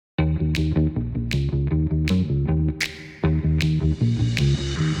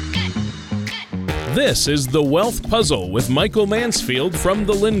This is The Wealth Puzzle with Michael Mansfield from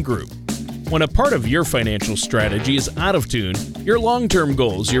the Lynn Group. When a part of your financial strategy is out of tune, your long-term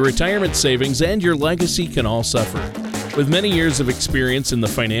goals, your retirement savings, and your legacy can all suffer. With many years of experience in the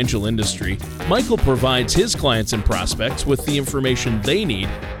financial industry, Michael provides his clients and prospects with the information they need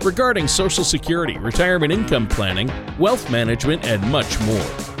regarding Social Security, retirement income planning, wealth management, and much more.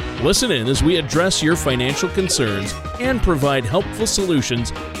 Listen in as we address your financial concerns and provide helpful solutions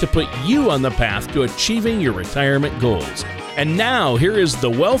to put you on the path to achieving your retirement goals. And now, here is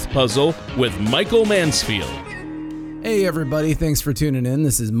The Wealth Puzzle with Michael Mansfield. Hey everybody, thanks for tuning in.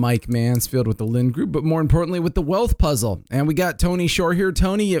 This is Mike Mansfield with the Lynn Group, but more importantly with the Wealth Puzzle. And we got Tony Shore here.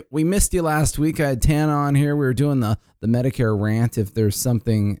 Tony, we missed you last week. I had Tana on here. We were doing the Medicare rant. If there's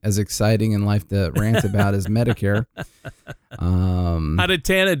something as exciting in life to rant about as Medicare. How did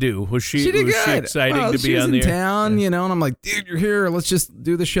Tana do? Was she exciting to be on in the town, and I'm like, dude, you're here. Let's just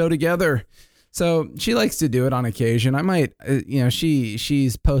do the show together. So she likes to do it on occasion. I might,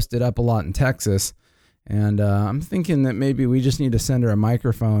 she's posted up a lot in Texas. And I'm thinking that maybe we just need to send her a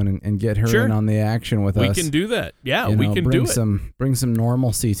microphone and get her in on the action with us. We can do that. Yeah, we can do it. Bring some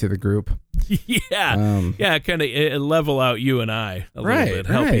normalcy to the group. Yeah, kind of level out you and I a little bit.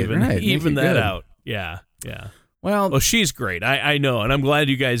 Help even that out. Yeah. Well, she's great. I know, and I'm glad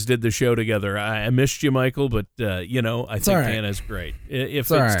you guys did the show together. I missed you, Michael, but I think Tana's great.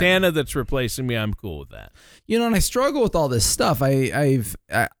 If it's Tana that's replacing me, I'm cool with that. And I struggle with all this stuff. I've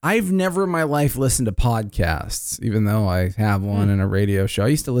never in my life listened to podcasts, even though I have one in a radio show. I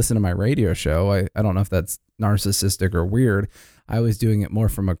used to listen to my radio show. I don't know if that's narcissistic or weird. I was doing it more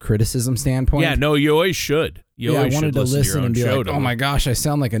from a criticism standpoint. Yeah, no, you always should. I wanted to listen and be like, oh my gosh, I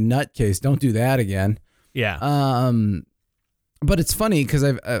sound like a nutcase. Don't do that again. Yeah. But it's funny because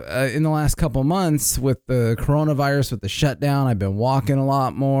I've in the last couple months with the coronavirus, with the shutdown, I've been walking a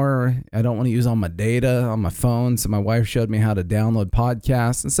lot more. I don't want to use all my data on my phone. So my wife showed me how to download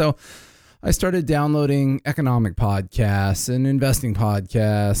podcasts. And so I started downloading economic podcasts and investing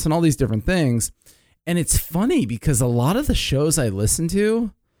podcasts and all these different things. And it's funny because a lot of the shows I listen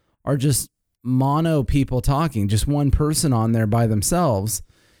to are just mono people talking, just one person on there by themselves.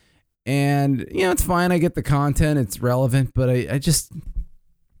 And, it's fine. I get the content. It's relevant, but I just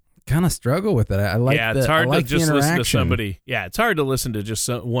kind of struggle with it. I like it's hard to just listen to somebody. Yeah, it's hard to listen to just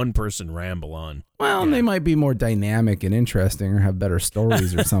one person ramble on. Well, they might be more dynamic and interesting or have better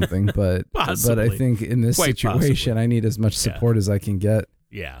stories or something, but I think in this situation, I need as much support as I can get.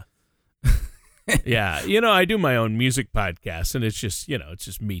 Yeah. Yeah. I do my own music podcast, and it's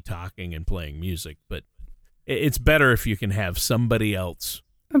just me talking and playing music, but it's better if you can have somebody else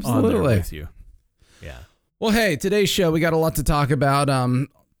absolutely on there with you. Yeah. Well, hey, today's show, we got a lot to talk about. And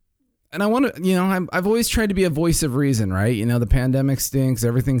I want to, I've always tried to be a voice of reason, right? The pandemic stinks,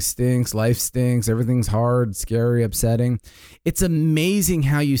 everything stinks, life stinks, everything's hard, scary, upsetting. It's amazing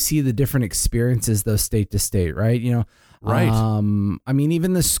how you see the different experiences, though, state to state, right? Right.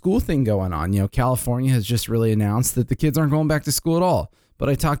 Even the school thing going on, California has just really announced that the kids aren't going back to school at all. But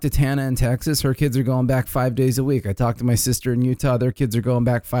I talked to Tana in Texas. Her kids are going back 5 days a week. I talked to my sister in Utah. Their kids are going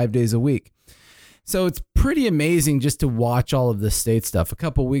back 5 days a week. So it's pretty amazing just to watch all of this state stuff. A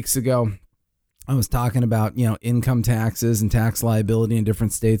couple weeks ago, I was talking about, income taxes and tax liability in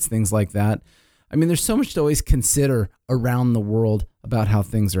different states, things like that. There's so much to always consider around the world about how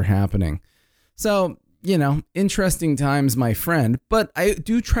things are happening. So, interesting times, my friend. But I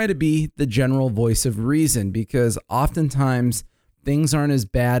do try to be the general voice of reason because oftentimes things aren't as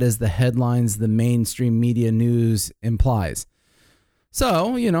bad as the headlines, the mainstream media news implies.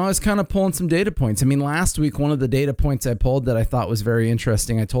 So, I was kind of pulling some data points. Last week, one of the data points I pulled that I thought was very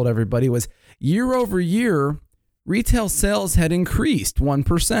interesting, I told everybody was year over year, retail sales had increased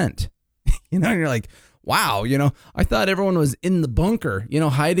 1%. You're like, wow, I thought everyone was in the bunker,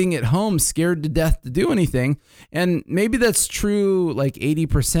 hiding at home, scared to death to do anything. And maybe that's true like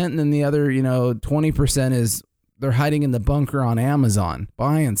 80%. And then the other, 20% is they're hiding in the bunker on Amazon,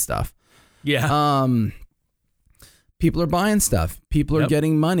 buying stuff. Yeah. People are buying stuff. People are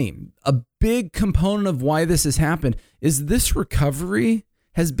getting money. A big component of why this has happened is this recovery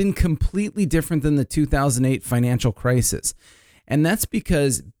has been completely different than the 2008 financial crisis. And that's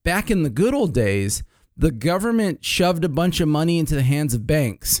because back in the good old days, the government shoved a bunch of money into the hands of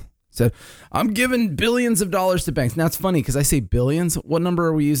banks. Said, I'm giving billions of dollars to banks. Now it's funny because I say billions. What number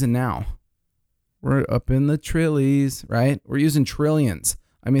are we using now? We're up in the trillies, right? We're using trillions.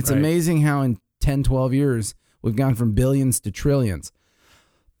 It's amazing how in 10, 12 years, we've gone from billions to trillions.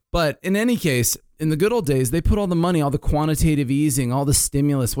 But in any case, in the good old days, they put all the money, all the quantitative easing, all the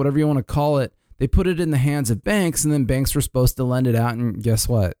stimulus, whatever you want to call it, they put it in the hands of banks, and then banks were supposed to lend it out. And guess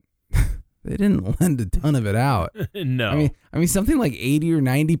what? They didn't lend a ton of it out. No. I mean, something like 80 or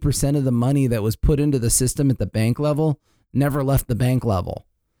 90% of the money that was put into the system at the bank level never left the bank level.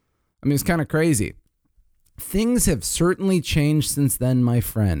 I mean, it's kind of crazy. Things have certainly changed since then, my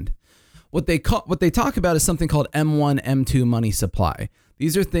friend. What they talk about is something called M1, M2 money supply.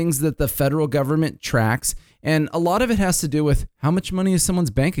 These are things that the federal government tracks, and a lot of it has to do with how much money is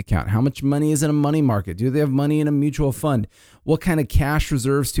someone's bank account, how much money is in a money market, do they have money in a mutual fund, what kind of cash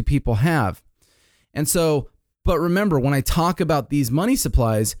reserves do people have. And so, but remember, when I talk about these money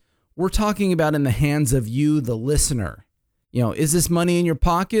supplies, we're talking about in the hands of you, the listener. You know, is this money in your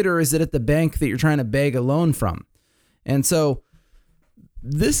pocket or is it at the bank that you're trying to beg a loan from? And so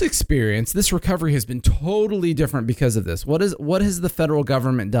this experience, this recovery has been totally different because of this. What has the federal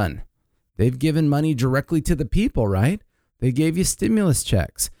government done? They've given money directly to the people, right? They gave you stimulus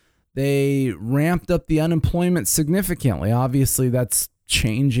checks. They ramped up the unemployment significantly. Obviously, that's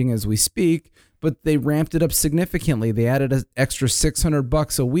changing as we speak, but they ramped it up significantly. They added an extra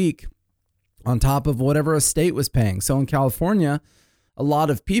 $600 a week on top of whatever a state was paying. So in California, a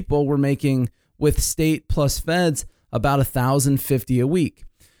lot of people were making, with state plus feds, about $1,050 a week.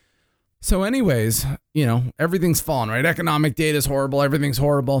 So anyways, you know, everything's fallen, right? Economic data is horrible. Everything's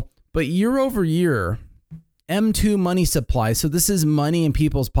horrible. But year over year, M2 money supply, so this is money in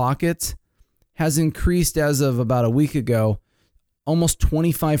people's pockets, has increased as of about a week ago, almost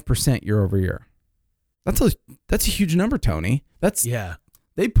 25% year over year. That's a huge number, Tony. Yeah.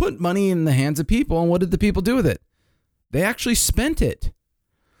 They put money in the hands of people, and what did the people do with it? They actually spent it.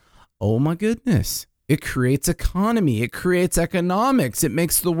 Oh my goodness. It creates economy. It creates economics. It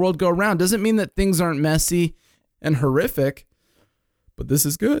makes the world go around. Doesn't mean that things aren't messy and horrific, but this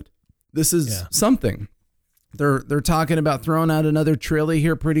is good. This is something. They're talking about throwing out another trillion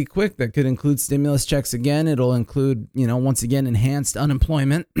here pretty quick. That could include stimulus checks again. It'll include, once again, enhanced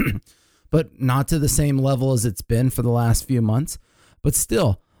unemployment, but not to the same level as it's been for the last few months. But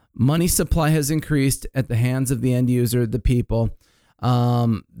still, money supply has increased at the hands of the end user, the people.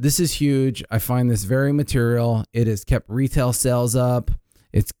 This is huge. I find this very material. It has kept retail sales up.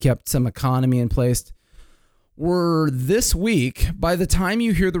 It's kept some economy in place. We're this week, by the time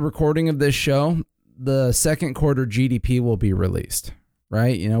you hear the recording of this show, the second quarter GDP will be released,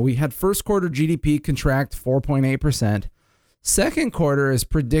 right? We had first quarter GDP contract 4.8%. Second quarter is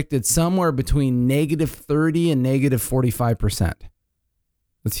predicted somewhere between -30 and -45%.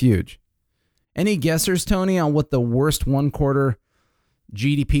 That's huge. Any guessers, Tony, on what the worst one quarter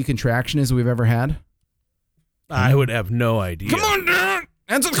GDP contraction is we've ever had? I would have no idea. Come on, Dan.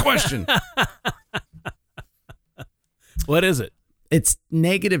 Answer the question. What is it? It's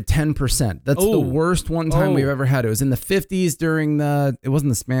 -10%. That's the worst one time we've ever had. It was in the 50s during it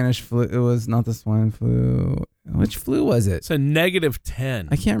wasn't the Spanish flu. It was not the swine flu. Which flu was it? It's a -10.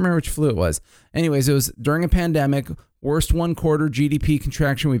 I can't remember which flu it was. Anyways, it was during a pandemic. Worst one quarter GDP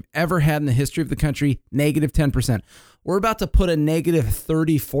contraction we've ever had in the history of the country, -10%. We're about to put a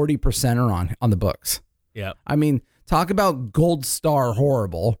 -30, 40% on the books. Yeah. I mean, talk about gold star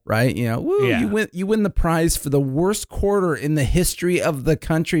horrible, right? You win the prize for the worst quarter in the history of the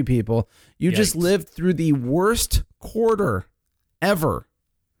country, people. You just lived through the worst quarter ever.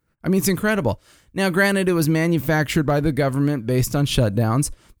 I mean, it's incredible. Now, granted, it was manufactured by the government based on shutdowns.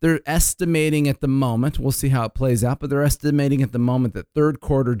 They're estimating at the moment, we'll see how it plays out, but they're estimating at the moment that third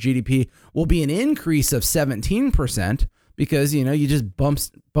quarter GDP will be an increase of 17% because, you just bump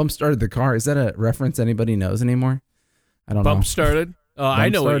started the car. Is that a reference anybody knows anymore? I don't know. Bump started? Oh, I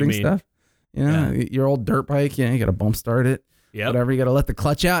know what you mean. Stuff. Your old dirt bike, you got to bump start it. Yep. Whatever, you got to let the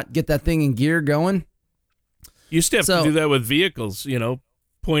clutch out, get that thing in gear going. You used to have to do that with vehicles,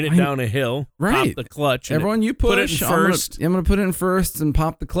 point it down a hill, pop the clutch. Everyone, you push. Put it in first. I'm going to put it in first and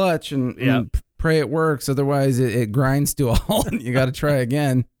pop the clutch and pray it works. Otherwise, it grinds to a halt and you got to try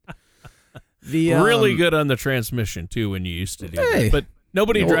again. Really good on the transmission, too, when you used to do that. But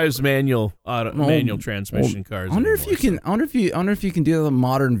nobody drives manual transmission cars. I wonder if you can do a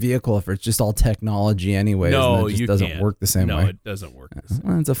modern vehicle if it's just all technology anyway. No, it just doesn't work the same way. No, it doesn't work the same.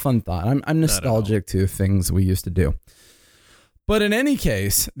 Well, it's a fun thought. I'm nostalgic to things we used to do. But in any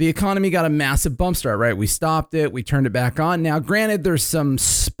case, the economy got a massive bump start, right? We stopped it. We turned it back on. Now, granted, there's some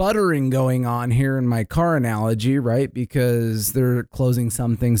sputtering going on here in my car analogy, right? Because they're closing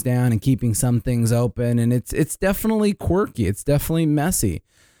some things down and keeping some things open. And it's definitely quirky. It's definitely messy.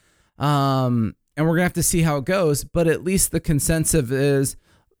 And we're going to have to see how it goes. But at least the consensus is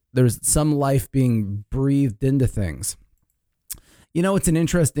there's some life being breathed into things. It's an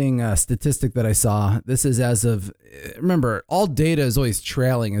interesting statistic that I saw. This is remember, all data is always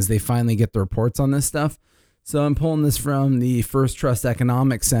trailing as they finally get the reports on this stuff. So I'm pulling this from the First Trust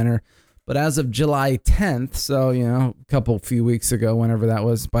Economic Center. But as of July 10th, so, few weeks ago, whenever that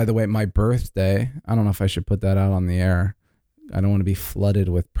was, by the way, my birthday. I don't know if I should put that out on the air. I don't want to be flooded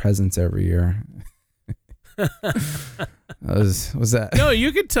with presents every year. was that? No,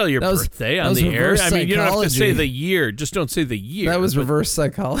 you can tell your birthday on the air. I mean, you don't have to say the year. Just don't say the year. That was reverse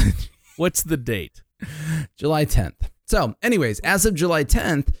psychology. What's the date? July 10th. So anyways, as of July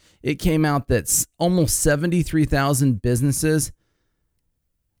 10th, it came out that almost 73,000 businesses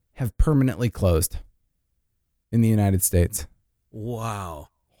have permanently closed in the United States. Wow.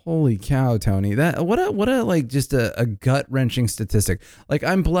 Holy cow, Tony. What a like just a gut-wrenching statistic. Like,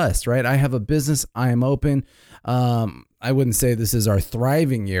 I'm blessed, right? I have a business. I am open. I wouldn't say this is our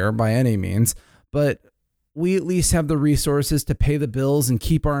thriving year by any means, but we at least have the resources to pay the bills and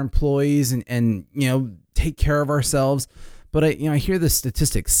keep our employees and take care of ourselves. But I hear this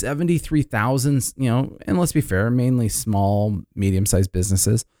statistic, 73,000, and let's be fair, mainly small, medium-sized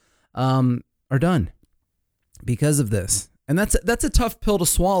businesses are done because of this. And that's a tough pill to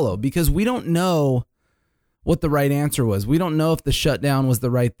swallow because we don't know what the right answer was. We don't know if the shutdown was the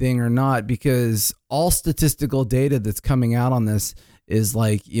right thing or not, because all statistical data that's coming out on this is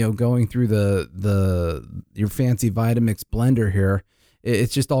like, going through your fancy Vitamix blender here.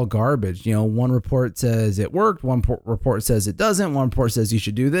 It's just all garbage. One report says it worked. One report says it doesn't. One report says you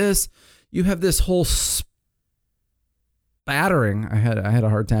should do this. You have this whole spattering. I had a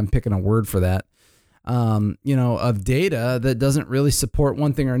hard time picking a word for that. Of data that doesn't really support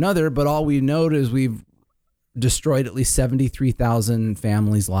one thing or another, but all we know is we've destroyed at least 73,000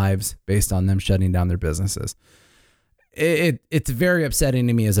 families' lives based on them shutting down their businesses. It's very upsetting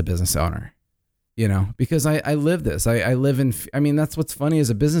to me as a business owner, because I live this. I live in, that's what's funny as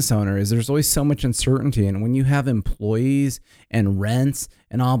a business owner is there's always so much uncertainty. And when you have employees and rents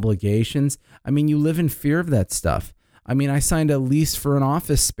and obligations, you live in fear of that stuff. I signed a lease for an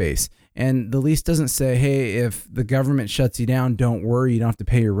office space. And the lease doesn't say, hey, if the government shuts you down, don't worry, you don't have to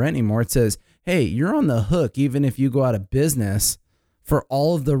pay your rent anymore. It says, hey, you're on the hook even if you go out of business for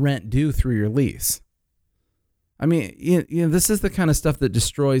all of the rent due through your lease. This is the kind of stuff that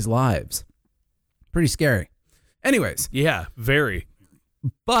destroys lives. Pretty scary. Anyways. Yeah, very.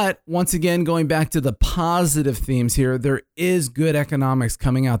 But once again, going back to the positive themes here, there is good economics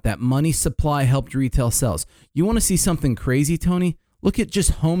coming out. That money supply helped retail sales. You want to see something crazy, Tony? Look at just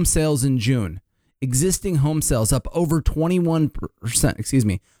home sales in June. Existing home sales up over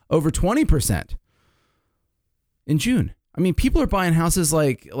 20% in June. People are buying houses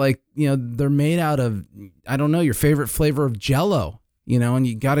like they're made out of, I don't know, your favorite flavor of Jell-O, and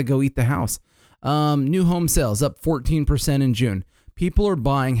you got to go eat the house. New home sales up 14% in June. People are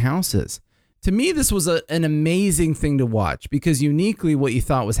buying houses. To me, this was an amazing thing to watch because uniquely what you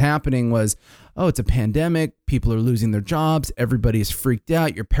thought was happening was, oh, it's a pandemic. People are losing their jobs. Everybody's freaked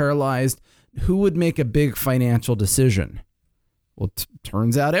out. You're paralyzed. Who would make a big financial decision? Well,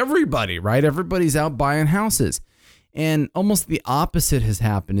 turns out everybody, right? Everybody's out buying houses. And almost the opposite has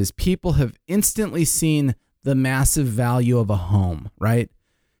happened is people have instantly seen the massive value of a home, right?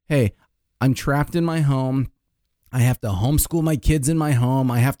 Hey, I'm trapped in my home. I have to homeschool my kids in my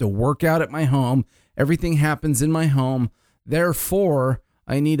home. I have to work out at my home. Everything happens in my home. Therefore,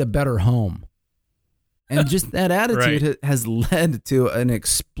 I need a better home. And just that attitude has led to an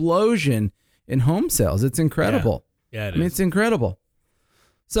explosion in home sales. It's incredible. Yeah, it is. It's incredible.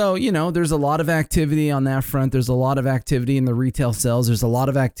 So, there's a lot of activity on that front. There's a lot of activity in the retail sales. There's a lot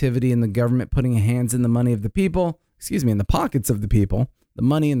of activity in the government putting hands in the money of the people, in the pockets of the people, the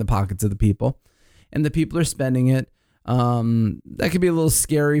money in the pockets of the people. And the people are spending it. That could be a little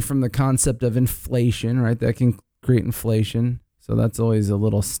scary from the concept of inflation, right? That can create inflation. So that's always a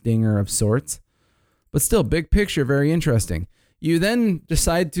little stinger of sorts. But still, big picture, very interesting. You then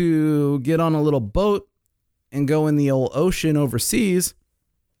decide to get on a little boat and go in the old ocean overseas.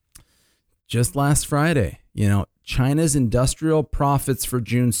 Just last Friday, China's industrial profits for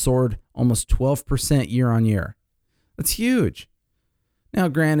June soared almost 12% year on year. That's huge. Now,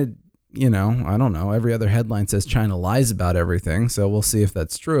 granted, I don't know. Every other headline says China lies about everything. So we'll see if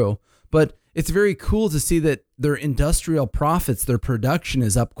that's true. But it's very cool to see that their industrial profits, their production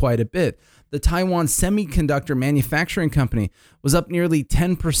is up quite a bit. The Taiwan Semiconductor Manufacturing Company was up nearly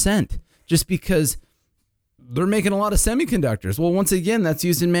 10% just because they're making a lot of semiconductors. Well, once again, that's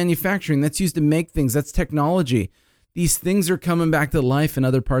used in manufacturing. That's used to make things. That's technology. These things are coming back to life in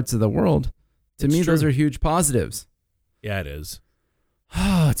other parts of the world. To me, those are huge positives. Yeah, it is.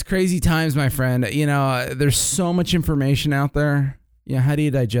 Oh, it's crazy times, my friend. There's so much information out there. How do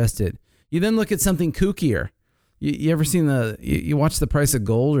you digest it? You then look at something kookier. You ever seen you watch the price of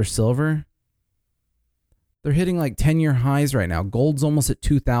gold or silver? They're hitting like 10-year highs right now. Gold's almost at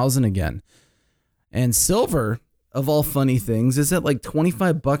 2,000 again. And silver, of all funny things, is at like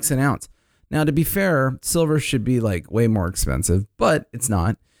 $25 an ounce. Now, to be fair, silver should be like way more expensive, but it's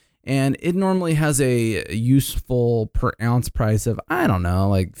not. And it normally has a useful per ounce price of, I don't know,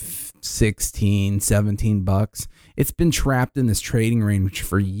 like 16, 17 bucks. It's been trapped in this trading range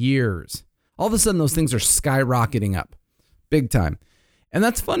for years. All of a sudden, those things are skyrocketing up big time. And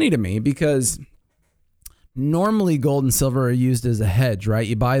that's funny to me because normally gold and silver are used as a hedge, right?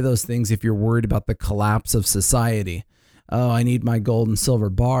 You buy those things if you're worried about the collapse of society. Oh, I need my gold and silver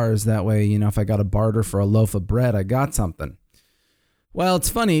bars. That way, if I got to barter for a loaf of bread, I got something. Well, it's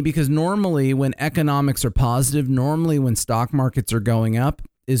funny because normally when economics are positive, normally when stock markets are going up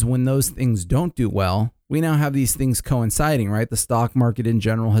is when those things don't do well. We now have these things coinciding, right? The stock market in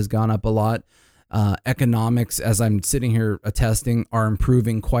general has gone up a lot. Economics, as I'm sitting here attesting, are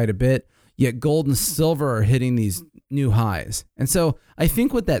improving quite a bit. Yet gold and silver are hitting these new highs. And so I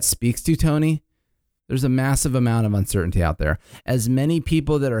think what that speaks to, Tony, there's a massive amount of uncertainty out there. As many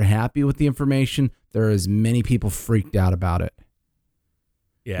people that are happy with the information, there are as many people freaked out about it.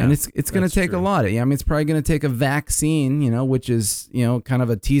 Yeah, and it's going to take a lot. It's probably going to take a vaccine, which is, kind of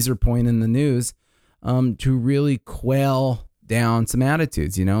a teaser point in the news, to really quell down some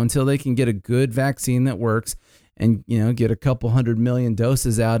attitudes, until they can get a good vaccine that works and, get a couple 100 million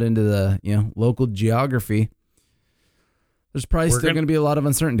doses out into the, local geography. There's probably still going to be a lot of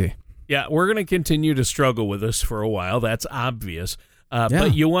uncertainty. Yeah, we're going to continue to struggle with this for a while. That's obvious.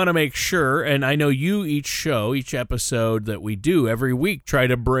 But you want to make sure, and I know you each episode that we do every week, try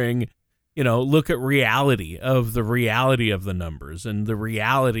to bring, look at the reality of the numbers and the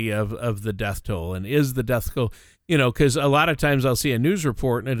reality of the death toll. And is the death toll, because a lot of times I'll see a news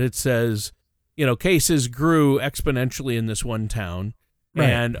report and it says, cases grew exponentially in this one town. Right.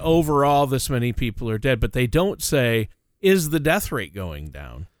 And overall this many people are dead. But they don't say, is the death rate going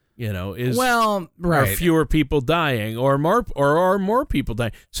down? Are fewer people dying or are more people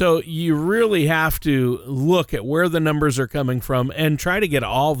dying? So you really have to look at where the numbers are coming from and try to get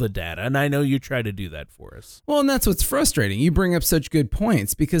all the data. And I know you try to do that for us. Well, and that's what's frustrating. You bring up such good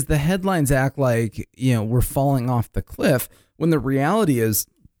points because the headlines act like, we're falling off the cliff when the reality is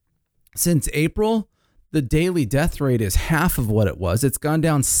since April, the daily death rate is half of what it was. It's gone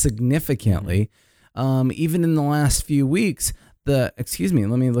down significantly. Even in the last few weeks, let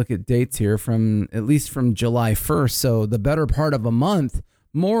me look at dates here at least from July 1st. So the better part of a month,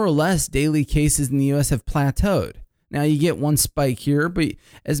 more or less daily cases in the U.S. have plateaued. Now you get one spike here, but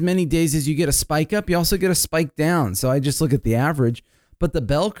as many days as you get a spike up, you also get a spike down. So I just look at the average, but the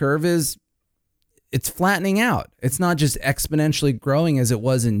bell curve it's flattening out. It's not just exponentially growing as it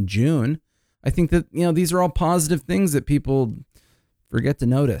was in June. I think that, these are all positive things that people forget to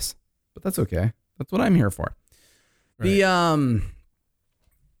notice, but that's okay. That's what I'm here for. Right. And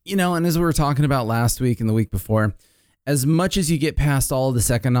as we were talking about last week and the week before, as much as you get past all of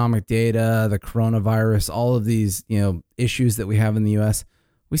this economic data, the coronavirus, all of these, issues that we have in the U.S.,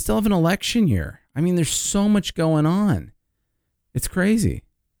 we still have an election year. There's so much going on. It's crazy.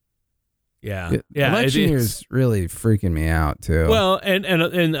 Yeah. Election year is really freaking me out too. Well, and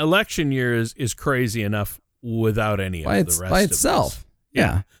election year is crazy enough without any of the rest by itself.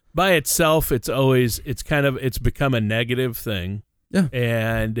 Yeah. By itself, it's become a negative thing. Yeah.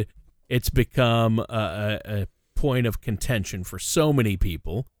 And it's become a point of contention for so many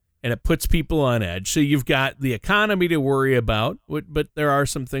people, and it puts people on edge. So you've got the economy to worry about, but there are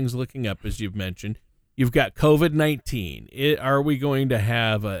some things looking up, as you've mentioned. You've got COVID-19. Are we going to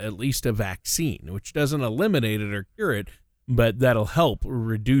have at least a vaccine, which doesn't eliminate it or cure it, but that'll help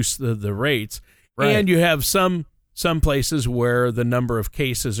reduce the rates? Right. And you have some places where the number of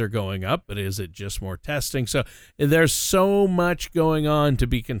cases are going up, but is it just more testing? So there's so much going on to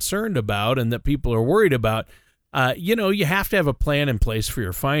be concerned about and that people are worried about. You have to have a plan in place for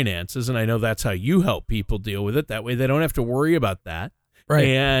your finances, and I know that's how you help people deal with it. That way they don't have to worry about that. Right.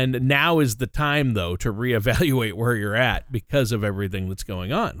 And now is the time, though, to reevaluate where you're at because of everything that's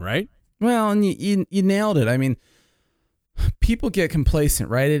going on, right? Well, and you nailed it. People get complacent,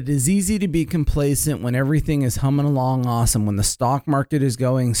 right? It is easy to be complacent when everything is humming along awesome. When the stock market is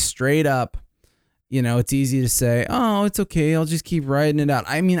going straight up, it's easy to say, oh, it's okay, I'll just keep riding it out.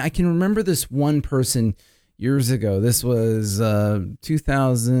 I can remember this one person years ago. This was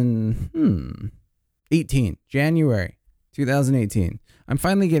 2018, January 2018. I'm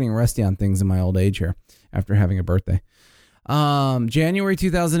finally getting rusty on things in my old age here after having a birthday. January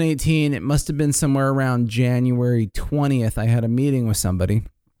 2018, it must have been somewhere around January 20th. I had a meeting with somebody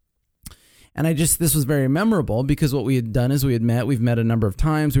And this was very memorable because what we had done is we've met a number of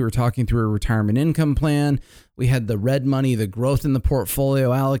times. We were talking through a retirement income plan. We had the red money, the growth in the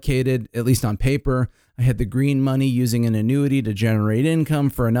portfolio allocated, at least on paper. I had the green money using an annuity to generate income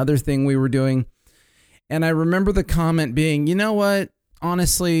for another thing we were doing. And I remember the comment being, you know what,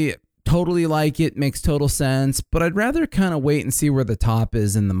 honestly, totally like it, makes total sense, but I'd rather kind of wait and see where the top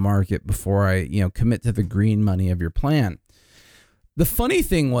is in the market before I, commit to the green money of your plan. The funny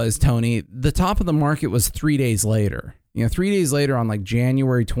thing was, Tony, the top of the market was 3 days later. 3 days later on like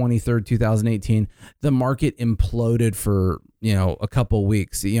January 23rd, 2018, the market imploded for, a couple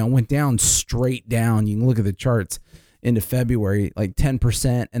weeks. Went down straight down. You can look at the charts into February, like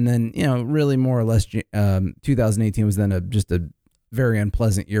 10%. And then, really more or less 2018 was then just a very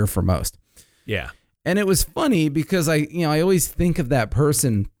unpleasant year for most. Yeah. And it was funny because I always think of that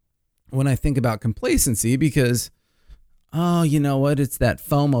person when I think about complacency because, oh, you know what? It's that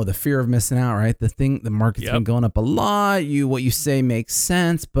FOMO, the fear of missing out, right? The market's been going up a lot. What you say makes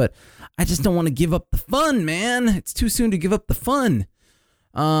sense, but I just don't want to give up the fun, man. It's too soon to give up the fun.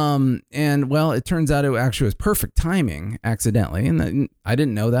 And well, it turns out it actually was perfect timing accidentally. And I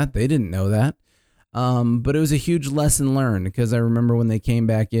didn't know that. They didn't know that. But it was a huge lesson learned because I remember when they came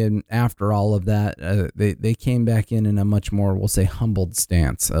back in after all of that, they came back in a much more, we'll say, humbled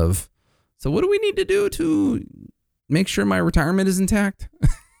stance of, so what do we need to do to make sure my retirement is intact?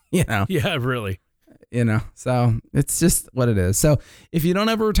 Yeah, really. So it's just what it is. So if you don't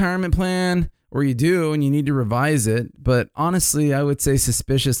have a retirement plan, or you do and you need to revise it, but honestly, I would say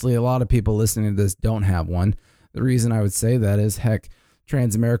suspiciously, a lot of people listening to this don't have one. The reason I would say that is, heck,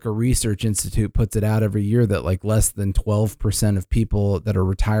 Transamerica Research Institute puts it out every year that like less than 12% of people that are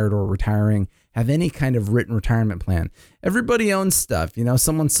retired or retiring have any kind of written retirement plan. Everybody owns stuff.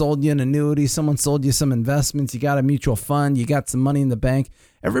 Someone sold you an annuity, someone sold you some investments, you got a mutual fund, you got some money in the bank.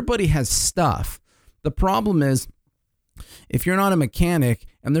 Everybody has stuff. The problem is, if you're not a mechanic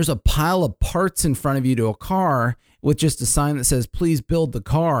and there's a pile of parts in front of you to a car with just a sign that says, please build the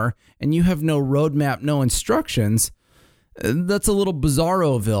car, and you have no roadmap, no instructions, that's a little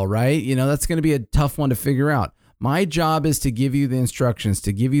bizarroville, right? That's going to be a tough one to figure out. My job is to give you the instructions,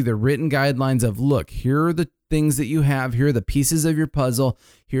 to give you the written guidelines of, look, here are the things that you have. Here are the pieces of your puzzle.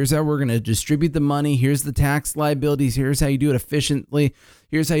 Here's how we're going to distribute the money. Here's the tax liabilities. Here's how you do it efficiently.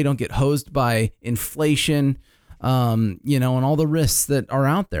 Here's how you don't get hosed by inflation, and all the risks that are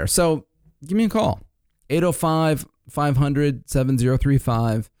out there. So give me a call,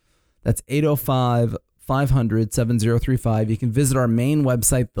 805-500-7035. That's 805-500-7035. You can visit our main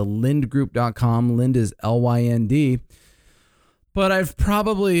website, thelindgroup.com. Lind is Lynd. But I've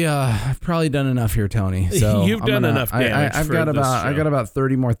probably done enough here, Tony. So you've done enough damage. I got about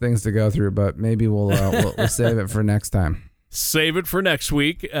 30 more things to go through, but maybe we'll save it for next time. Save it for next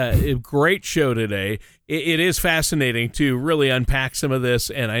week. A great show today. It is fascinating to really unpack some of this,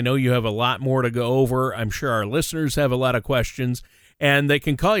 and I know you have a lot more to go over. I'm sure our listeners have a lot of questions, and they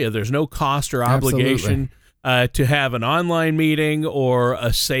can call you. There's no cost or obligation to have an online meeting or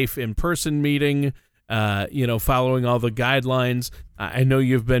a safe in-person meeting, following all the guidelines. I know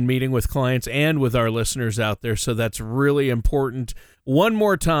you've been meeting with clients and with our listeners out there, so that's really important. One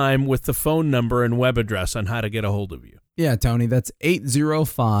more time with the phone number and web address on how to get a hold of you. Yeah, Tony, that's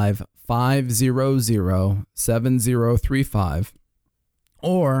 805-500-7035.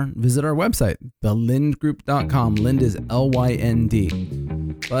 Or visit our website, thelindgroup.com. Lind is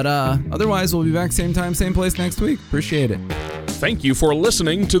Lynd. But otherwise, we'll be back same time, same place next week. Appreciate it. Thank you for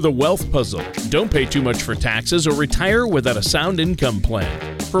listening to The Wealth Puzzle. Don't pay too much for taxes or retire without a sound income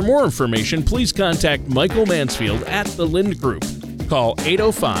plan. For more information, please contact Michael Mansfield at The Lind Group. Call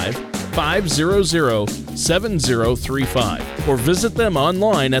 805-500-7035 or visit them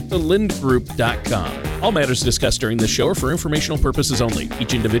online at thelindgroup.com. All matters discussed during this show are for informational purposes only.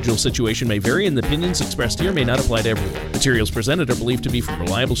 Each individual situation may vary, and the opinions expressed here may not apply to everyone. Materials presented are believed to be from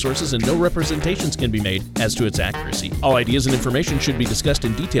reliable sources, and no representations can be made as to its accuracy. All ideas and information should be discussed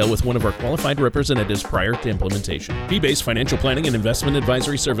in detail with one of our qualified representatives prior to implementation. Fee-based financial planning and investment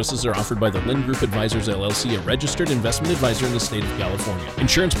advisory services are offered by the Lind Group Advisors, LLC, a registered investment advisor in the state of California.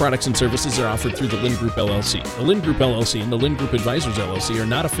 Insurance products and services are offered through the Lind Group, LLC. The Lind Group, LLC, and the Lind Group Advisors, LLC are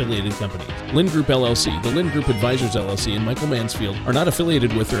not affiliated companies. Lind Group, LLC, the Lind Group Advisors, LLC, and Michael Mansfield are not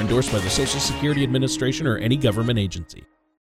affiliated with or endorsed by the Social Security Administration or any government agency.